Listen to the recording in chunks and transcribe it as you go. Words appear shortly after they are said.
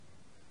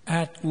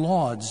At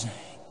Lauds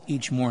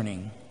each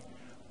morning,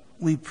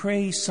 we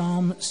pray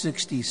Psalm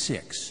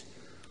 66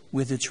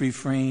 with its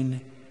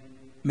refrain,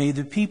 "May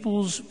the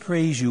peoples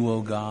praise you,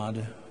 O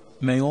God.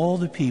 May all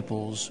the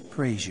peoples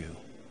praise you."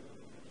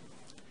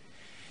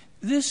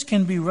 This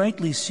can be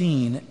rightly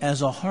seen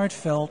as a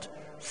heartfelt,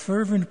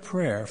 fervent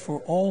prayer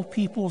for all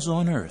peoples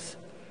on earth,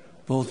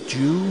 both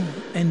Jew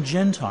and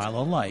Gentile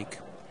alike,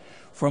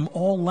 from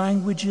all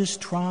languages,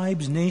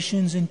 tribes,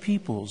 nations, and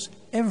peoples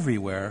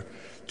everywhere,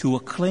 to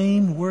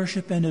acclaim,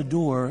 worship, and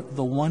adore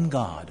the one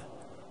God,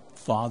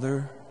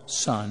 Father,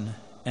 Son,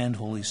 and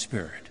Holy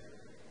Spirit.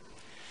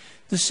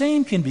 The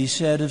same can be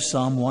said of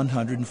Psalm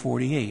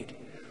 148,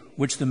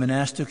 which the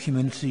monastic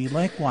community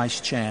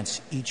likewise chants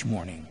each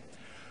morning,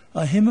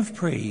 a hymn of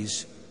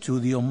praise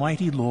to the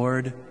Almighty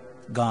Lord,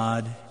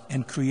 God,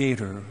 and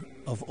Creator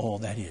of all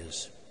that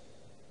is.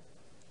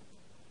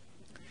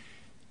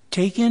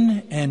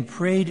 Taken and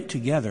prayed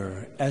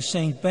together, as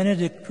St.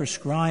 Benedict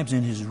prescribes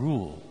in his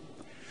rule,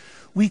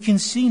 we can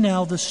see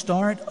now the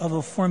start of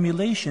a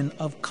formulation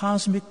of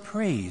cosmic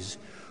praise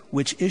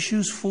which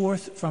issues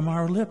forth from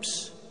our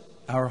lips,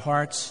 our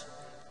hearts,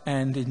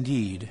 and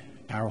indeed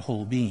our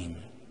whole being.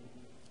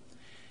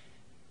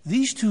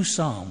 These two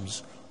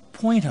psalms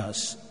point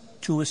us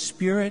to a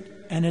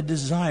spirit and a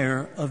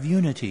desire of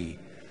unity,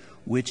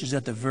 which is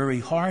at the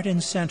very heart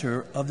and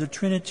center of the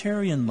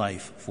Trinitarian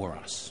life for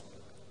us.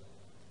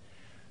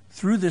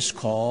 Through this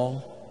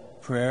call,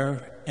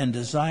 prayer, and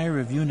desire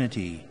of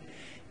unity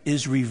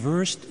is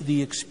reversed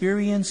the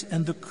experience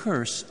and the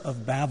curse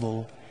of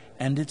Babel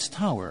and its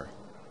tower,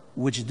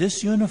 which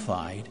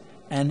disunified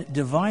and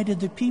divided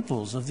the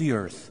peoples of the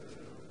earth,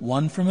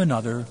 one from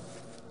another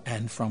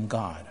and from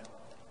God.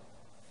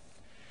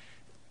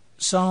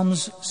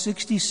 Psalms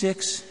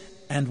 66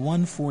 and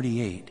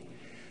 148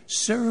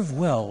 serve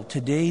well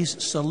today's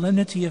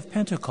solemnity of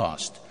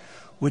Pentecost,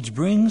 which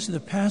brings the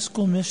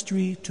Paschal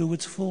mystery to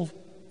its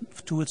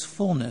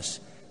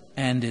fullness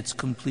and its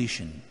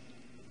completion.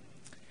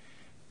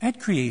 At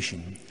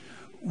creation,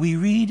 we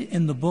read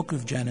in the book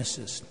of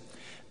Genesis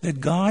that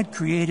God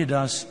created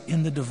us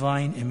in the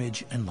divine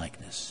image and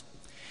likeness.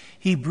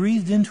 He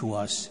breathed into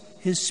us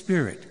His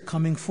Spirit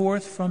coming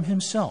forth from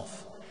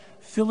Himself,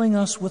 filling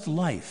us with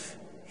life,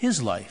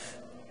 His life,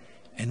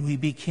 and we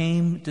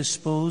became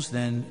disposed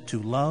then to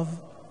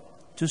love,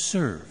 to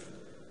serve,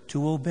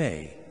 to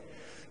obey,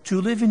 to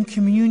live in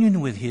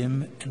communion with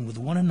Him and with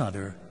one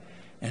another,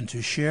 and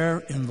to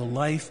share in the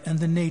life and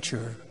the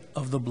nature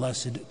of the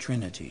Blessed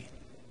Trinity.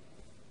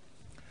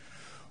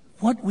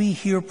 What we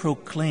hear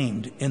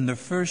proclaimed in the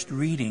first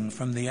reading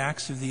from the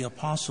Acts of the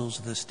Apostles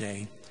this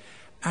day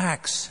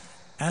acts,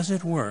 as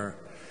it were,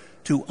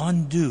 to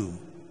undo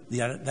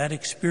that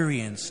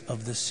experience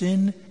of the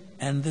sin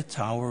and the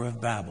Tower of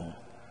Babel,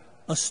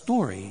 a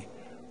story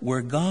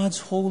where God's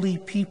holy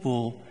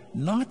people,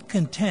 not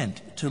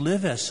content to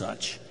live as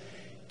such,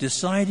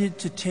 decided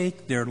to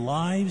take their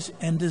lives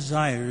and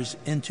desires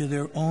into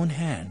their own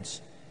hands,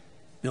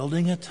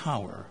 building a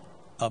tower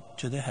up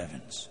to the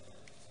heavens.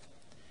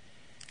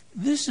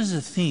 This is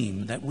a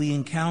theme that we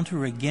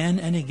encounter again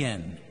and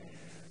again,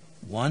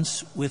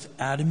 once with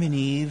Adam and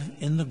Eve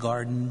in the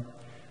garden,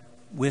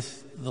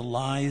 with the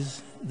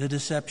lies, the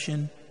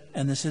deception,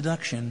 and the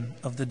seduction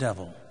of the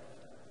devil.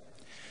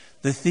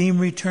 The theme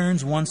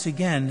returns once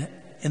again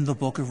in the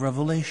book of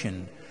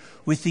Revelation,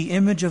 with the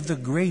image of the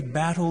great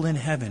battle in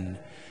heaven,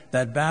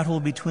 that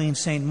battle between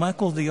St.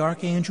 Michael the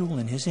archangel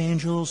and his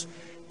angels,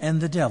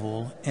 and the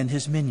devil and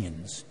his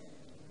minions.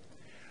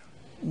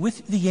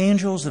 With the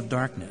angels of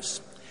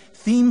darkness,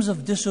 themes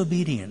of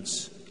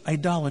disobedience,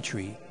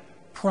 idolatry,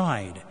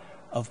 pride,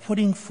 of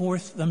putting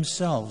forth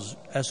themselves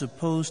as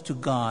opposed to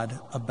God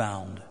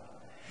abound.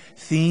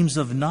 Themes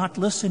of not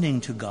listening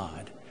to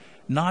God,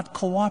 not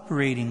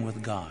cooperating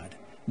with God,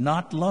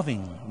 not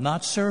loving,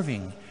 not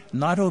serving,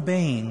 not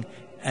obeying,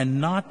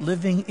 and not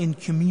living in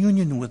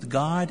communion with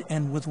God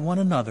and with one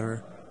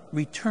another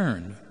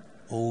return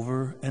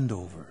over and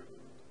over.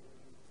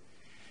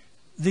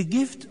 The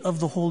gift of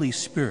the Holy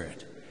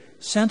Spirit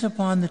sent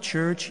upon the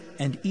Church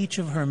and each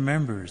of her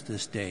members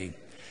this day,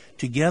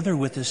 together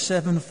with the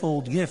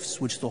sevenfold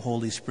gifts which the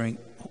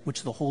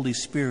Holy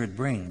Spirit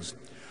brings,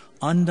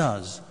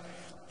 undoes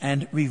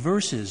and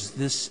reverses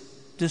this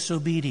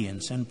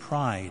disobedience and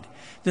pride,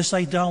 this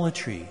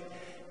idolatry,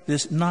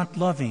 this not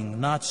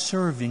loving, not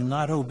serving,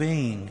 not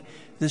obeying,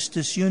 this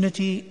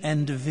disunity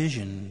and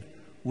division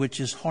which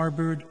is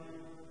harbored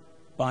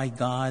by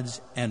God's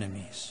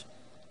enemies.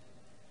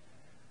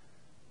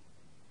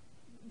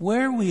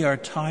 Where we are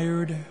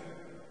tired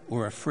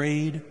or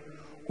afraid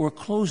or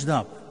closed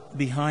up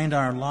behind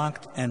our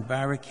locked and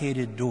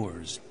barricaded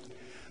doors,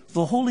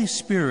 the Holy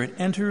Spirit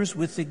enters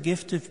with the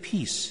gift of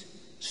peace,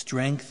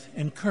 strength,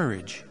 and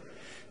courage,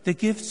 the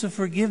gifts of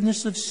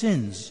forgiveness of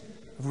sins,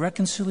 of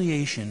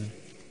reconciliation,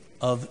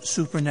 of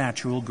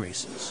supernatural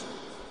graces.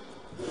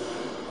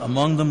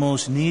 Among the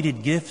most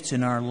needed gifts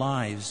in our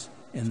lives,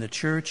 in the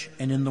Church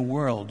and in the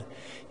world,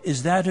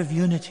 is that of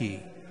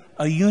unity,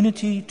 a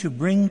unity to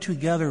bring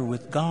together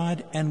with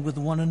God and with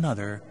one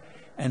another,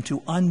 and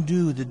to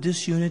undo the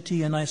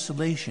disunity and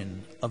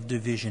isolation of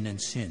division and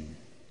sin.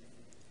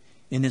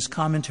 In his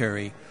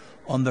commentary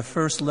on the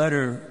first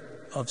letter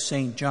of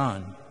St.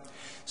 John,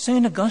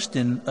 St.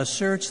 Augustine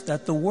asserts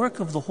that the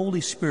work of the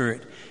Holy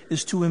Spirit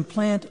is to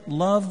implant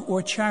love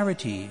or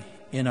charity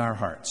in our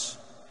hearts,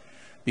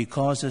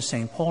 because, as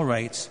St. Paul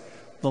writes,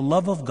 the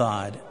love of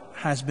God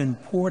has been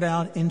poured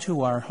out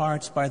into our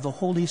hearts by the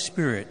Holy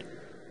Spirit,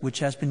 which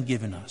has been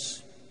given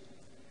us.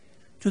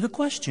 To the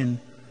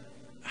question,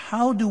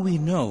 how do we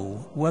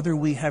know whether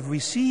we have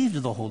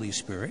received the Holy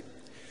Spirit?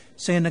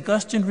 St.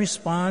 Augustine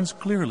responds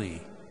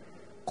clearly,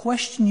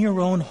 question your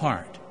own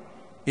heart.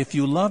 If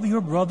you love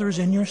your brothers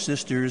and your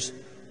sisters,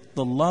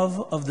 the love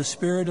of the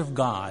Spirit of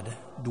God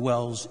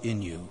dwells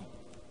in you.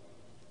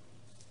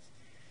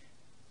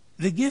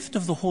 The gift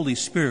of the Holy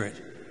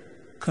Spirit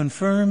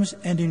confirms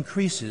and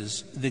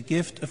increases the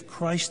gift of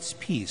Christ's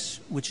peace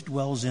which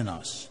dwells in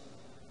us.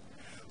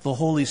 The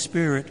Holy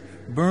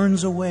Spirit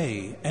burns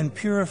away and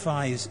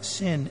purifies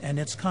sin and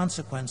its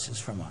consequences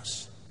from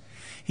us.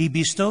 He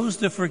bestows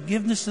the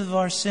forgiveness of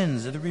our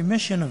sins and the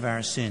remission of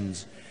our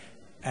sins,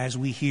 as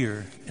we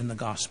hear in the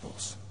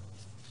Gospels.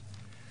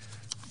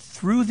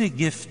 Through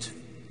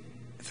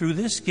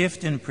this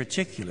gift in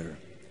particular,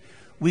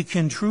 we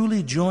can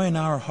truly join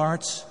our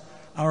hearts,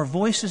 our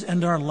voices,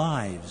 and our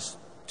lives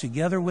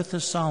together with the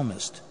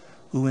psalmist,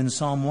 who in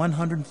Psalm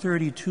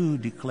 132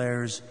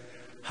 declares,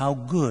 "How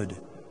good,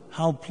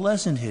 how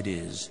pleasant it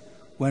is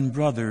when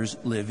brothers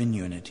live in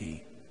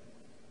unity."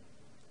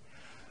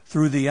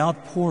 Through the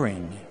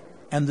outpouring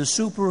and the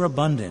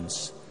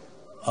superabundance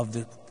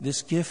of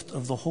this gift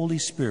of the Holy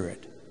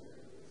Spirit,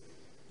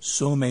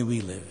 so may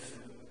we live.